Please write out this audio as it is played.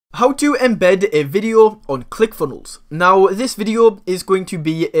how to embed a video on Clickfunnels. Now, this video is going to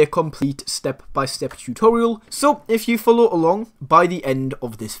be a complete step-by-step tutorial, so if you follow along, by the end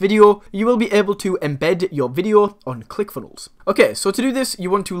of this video, you will be able to embed your video on Clickfunnels. Okay, so to do this, you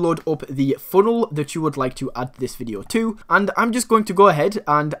want to load up the funnel that you would like to add this video to, and I'm just going to go ahead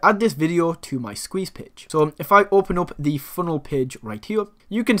and add this video to my squeeze page. So if I open up the funnel page right here,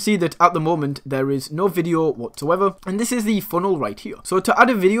 you can see that at the moment there is no video whatsoever, and this is the funnel right here. So to add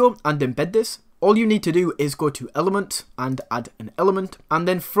a video and embed this, all you need to do is go to element and add an element, and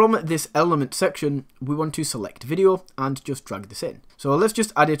then from this element section we want to select video and just drag this in. So let's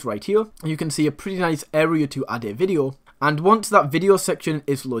just add it right here. You can see a pretty nice area to add a video. And once that video section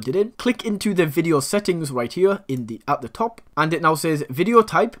is loaded in, click into the video settings right here at the top, and it now says video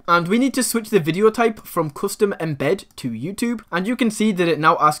type, and we need to switch the video type from custom embed to YouTube, and you can see that it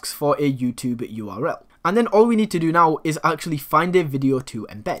now asks for a YouTube URL. And then all we need to do now is actually find a video to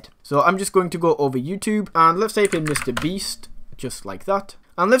embed. So I'm just going to go over YouTube and let's type in Mr. Beast, just like that.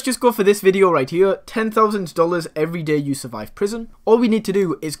 And let's just go for this video right here, $10,000 every day you survive prison. All we need to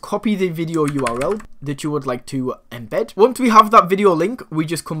do is copy the video URL that you would like to embed. Once we have that video link, we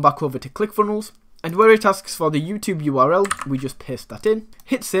just come back over to Clickfunnels. And where it asks for the YouTube URL, we just paste that in,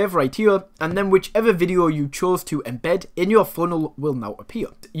 hit save right here, and then whichever video you chose to embed in your funnel will now appear.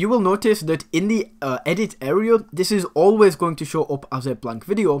 You will notice that in the edit area, this is always going to show up as a blank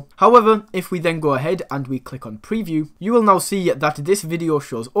video. However, if we then go ahead and we click on preview, you will now see that this video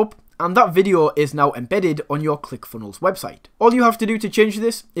shows up, and that video is now embedded on your Clickfunnels website. All you have to do to change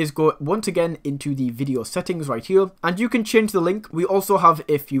this is go once again into the video settings right here, and you can change the link. We also have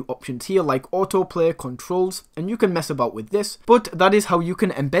a few options here like autoplay, controls, and you can mess about with this, but that is how you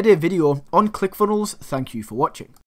can embed a video on Clickfunnels. Thank you for watching.